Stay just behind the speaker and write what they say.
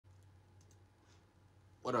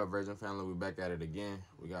What up, Virgin family? We back at it again.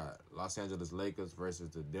 We got Los Angeles Lakers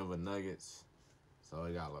versus the Denver Nuggets. So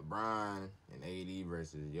we got LeBron and AD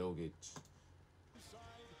versus Jokic.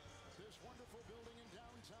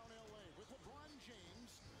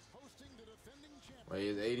 Wait,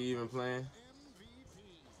 is AD even playing?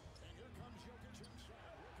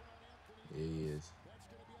 Yeah, he is.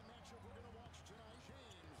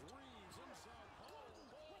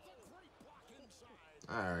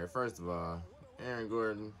 Alright, first of all, Aaron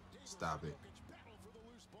Gordon, stop it.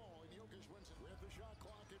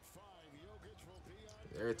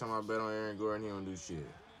 Every time I bet on Aaron Gordon, he don't do shit.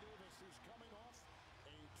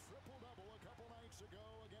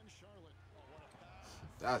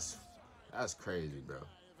 That's crazy, bro.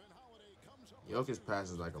 Jokic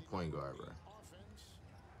passes like a point guard, bro.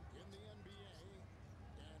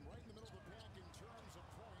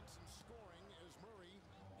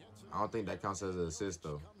 I don't think that counts as an assist,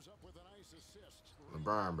 though.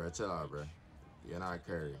 LeBron, bro, chill out, bro. You're not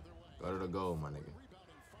Curry. Go to the goal, my nigga.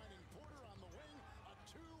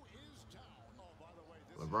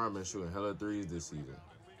 LeBron been shooting hella threes this season.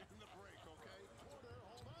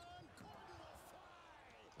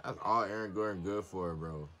 That's all Aaron Gordon good for,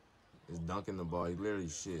 bro. Is dunking the ball. He's literally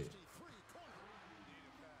shit.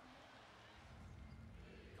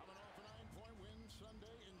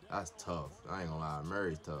 That's tough. I ain't gonna lie.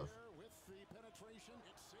 Murray's tough.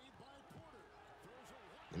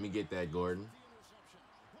 Let me get that, Gordon.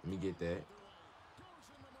 Let me get that.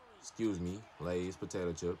 Excuse me. Lay's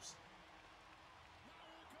potato chips.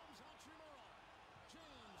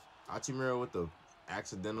 Hachimura with the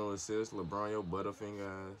accidental assist. LeBron, your butterfinger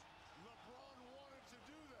ass.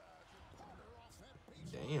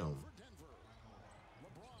 Damn.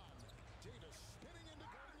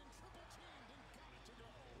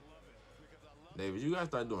 Davis, you gotta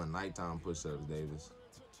start doing nighttime push-ups, Davis.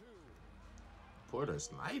 Porter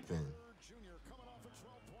sniping.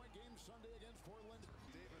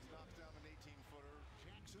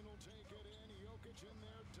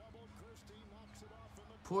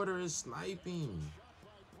 Porter is sniping.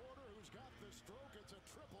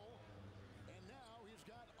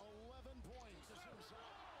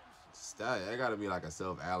 That gotta be like a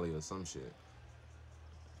self-alley or some shit.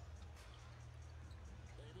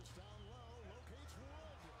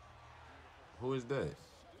 Who is that?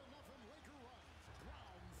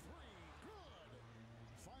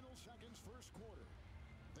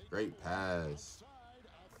 Great pass.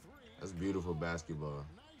 That's beautiful basketball.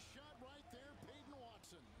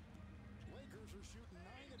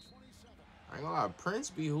 I ain't gonna lie, Prince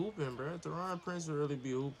be hooping, bro. Teron Prince will really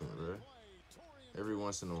be hooping, bro. Every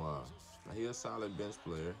once in a while. Now, he a solid bench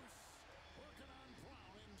player.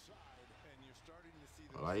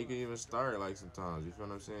 Like, he can even start, like, sometimes. You feel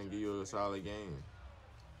what I'm saying? Give you a solid game.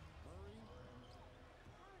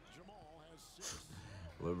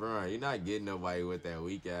 LeBron, you're not getting nobody with that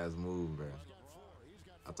weak-ass move, bro.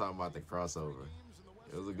 I'm talking about the crossover.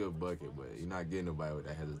 It was a good bucket, but you're not getting nobody with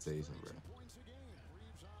that hesitation, bro.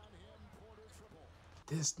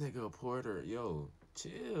 This nigga Porter, yo,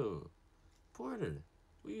 chill. Porter,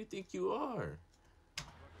 who do you think you are?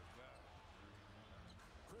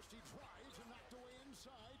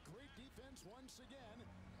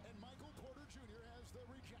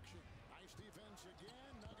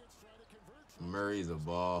 Murray's a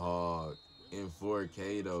ball hog in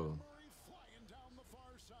 4K though.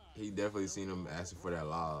 He definitely seen him asking for that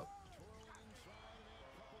lob.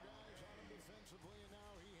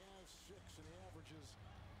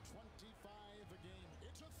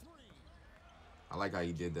 I like how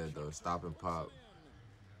he did that though. Stop and pop.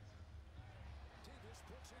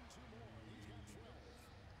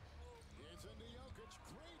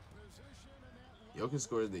 Jokic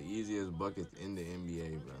scores the easiest buckets in the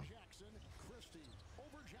NBA, bro.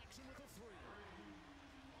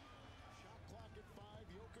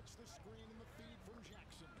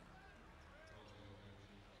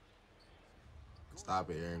 Stop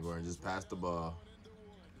it, Aaron Gordon. Just pass the ball.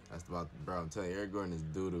 That's about, bro. I'm telling you, Aaron Gordon is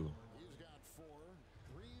doo-doo.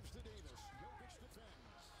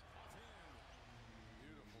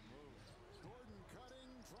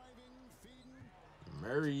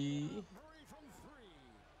 Murray.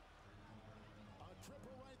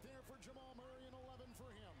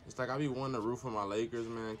 It's like I be wanting to root for my Lakers,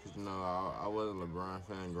 man, because, you know, I was a LeBron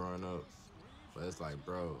fan growing up. But it's like,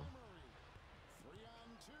 bro,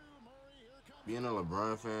 being a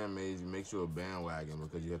LeBron fan makes you a bandwagon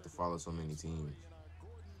because you have to follow so many teams.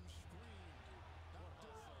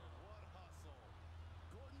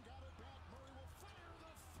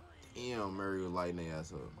 Damn, Murray was lighting their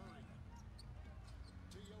ass up.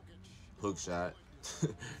 Hook shot.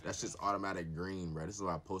 That's just automatic green, bro. This is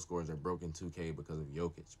why post scores are broken 2K because of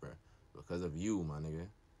Jokic, bro. Because of you, my nigga.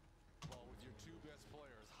 Ball with your two best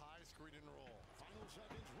players. High screen and roll. Final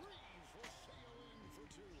seconds. Reeves will sail in for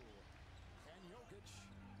two. And Jokic,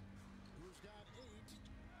 who's got 8,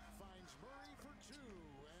 finds Murray for 2.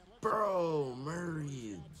 And let's Bro,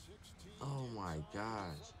 Murray. Oh my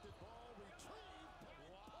gosh.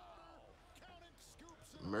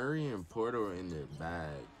 Murray and Porter are in their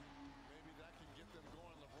bag. Maybe that can get them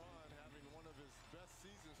going. LeBron having one of his best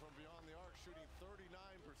seasons from beyond the arc, shooting 39%.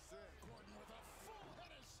 Gordon with a full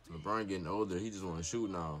head of steam. LeBron getting older. He just want to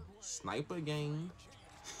shoot now. Sniper game.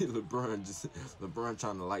 LeBron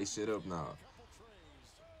trying to light shit up now. Couple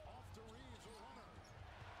trays. Off to Reeves, a runner.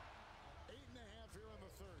 8.5 here in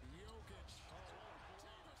the third. Jokic.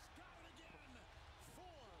 Davis got it again.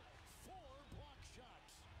 4 block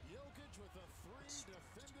shots. Jokic with a 3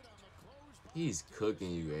 defended on the close. He's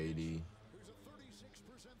cooking you, AD. Who's a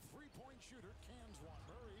 36% three-point shooter. Cans one.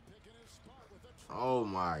 Murray picking his spot with a try. Oh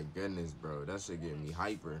my goodness, bro. That should get me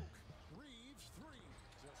hyper. Reeves 3.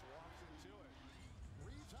 Just walks into it.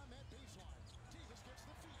 Reeves on that baseline. Davis gets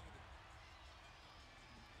the feed.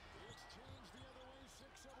 It's changed the other way.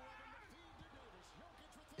 6-11 the feed to Davis.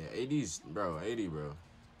 Jokic with the Yeah, AD's, bro. AD, bro.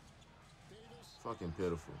 Davis. Fucking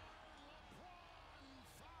pitiful.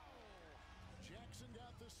 Jackson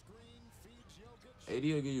got the screen, feeds Jokic. AD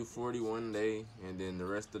will give you 40 one day, and then the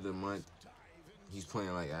rest of the month, he's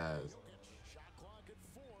playing like ass. Jokic, shot clock at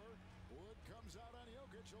 4. Wood comes out on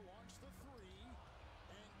Jokic. He'll launch the 3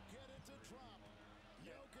 and get it to drop.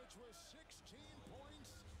 Jokic with 16 points.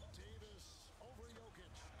 Davis over Jokic.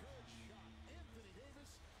 Good shot. Anthony Davis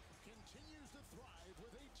continues to thrive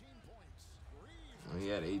with 18 points. Reeves He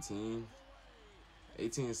had 18.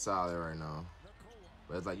 18 is solid right now.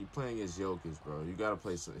 But it's like you playing against Jokic, bro. You gotta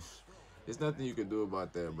play some. There's nothing you can do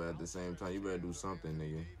about that, but at the same time, you better do something,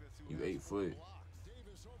 nigga. You 8 foot.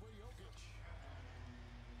 Davis over Jokic.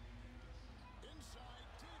 Inside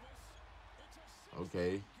Davis. It's a 6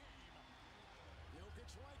 Okay.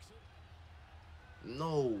 Jokic likes it.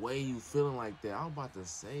 No way you feeling like that. I was about to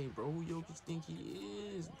say, bro, who Jokic think he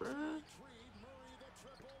is, bruh? Reed, Murray the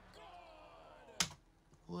triple. Good.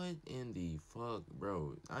 What in the fuck,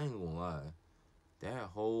 bro? I ain't gonna lie. That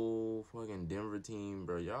whole fucking Denver team,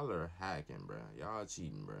 bro, y'all are hacking, bro. Y'all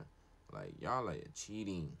cheating, bro. Like, y'all are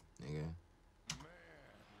cheating, nigga.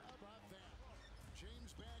 How about that?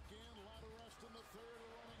 James back in. A lot of rest in the third.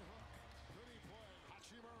 A running hook. Pretty play.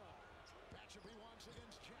 Hachimura. Matchup he wants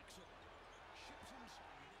against Jackson. Ships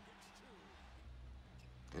inside and gets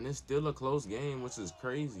 2. And it's still a close game, which is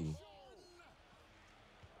crazy.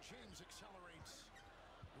 James accelerates.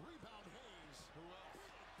 Rebound Hayes. Who else?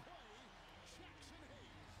 Play. Jackson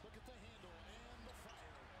Hayes. Look at the handle and the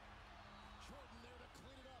fire. Jordan there to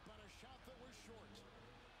clean it up on a shot that was short.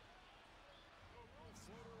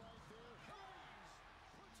 Floater right there. Hayes puts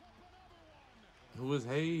up another one. Who is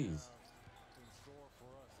Hayes? In store for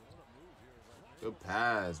us. And what a move here as I Good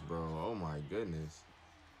pass, bro. Oh my goodness.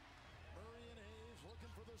 Murray and Hayes looking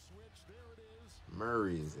for the switch. There it is.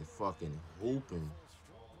 Murray is a fucking hooping.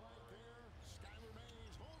 Stroke right there. Skylar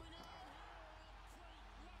Mays holding on.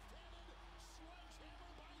 Great left-handed sledgehammer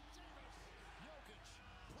by Davis.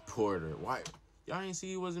 Jokic. Porter. Why? Y'all ain't see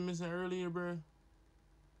he wasn't missing earlier, bro?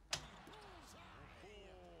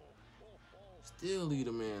 Still leave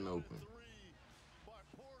the man open. 3 by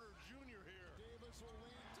Porter Jr. here. Davis will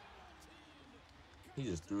lead double team. He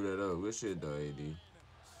just threw that up. Good shit, though, AD.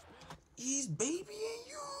 He's babying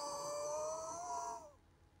you.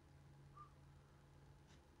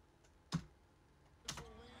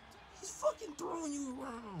 He's fucking throwing you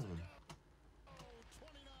around.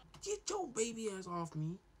 Get your baby ass off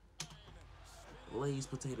me. Lay's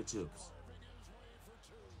potato chips.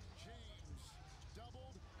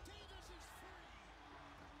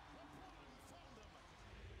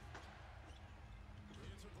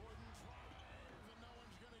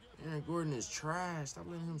 Aaron Gordon is trash. Stop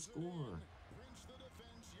letting him score. Brings the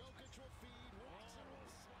defense. Jokic will feed. Watson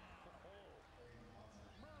will slam.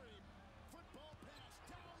 Murray. Football pass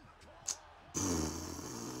down.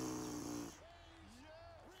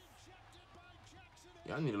 Rejected by Jackson.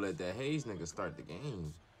 Y'all need to let that Hayes nigga start the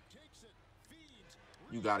game. Takes it. Feeds.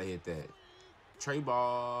 You gotta hit that. Trey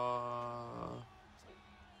ball.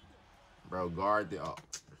 Bro, guard the. Oh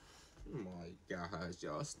my gosh,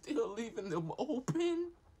 y'all still leaving them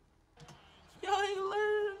open? Y'all ain't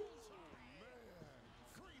learned.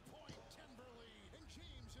 3-point Denver lead. And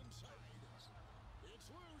James inside. It's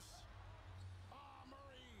loose.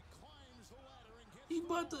 Murray climbs the ladder and gets He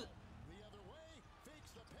about to. the other way.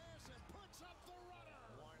 Fakes the pass and puts up the runner.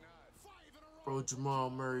 Why not? 5 in a row. Bro,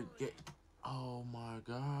 Jamal Murray get. Oh, Oh my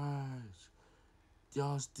gosh.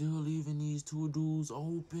 Y'all still leaving these two dudes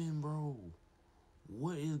open, bro.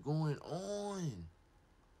 What is going on?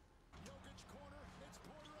 Jokic corner, it's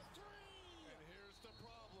Porter a three. And here's the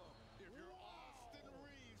problem. If you're Austin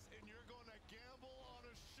Reeves and you're going to gamble on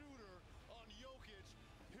a shooter on Jokic,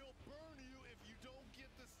 he'll burn you if you don't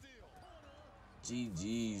get the steal.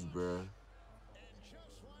 GG's, bruh. And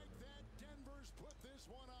just like that, Denver's put this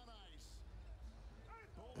one on ice.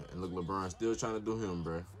 And look, LeBron still trying to do him,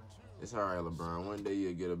 bruh. It's all right, LeBron. One day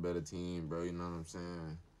you'll get a better team, bro. You know what I'm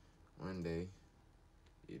saying? One day.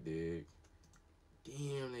 You dig?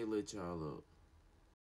 Damn, they lit y'all up.